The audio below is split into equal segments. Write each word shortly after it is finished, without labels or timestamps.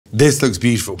This looks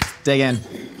beautiful. Dig in.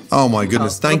 Oh my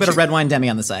goodness, thank you. A little bit of red wine demi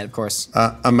on the side, of course.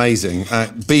 Amazing.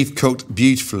 Beef cooked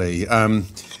beautifully.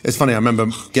 It's funny, I remember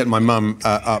getting my mum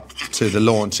up to the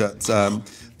launch at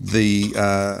the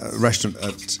restaurant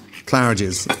at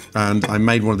Claridge's, and I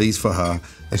made one of these for her,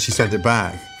 and she sent it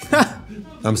back.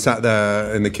 I'm sat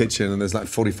there in the kitchen, and there's like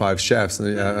 45 chefs,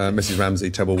 and Mrs.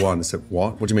 Ramsay, table one. I said,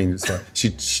 what? What do you mean?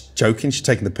 She's joking? She's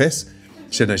taking the piss?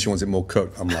 She said, no, she wants it more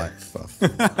cooked. I'm like, for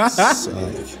fuck's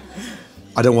sake.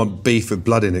 I don't want beef with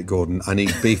blood in it, Gordon. I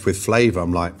need beef with flavour.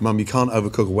 I'm like, Mum, you can't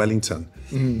overcook a Wellington.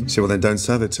 She said, well, then don't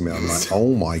serve it to me. I'm like,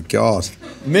 oh my God.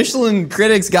 Michelin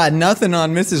critics got nothing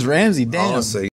on Mrs. Ramsay, damn. Honestly.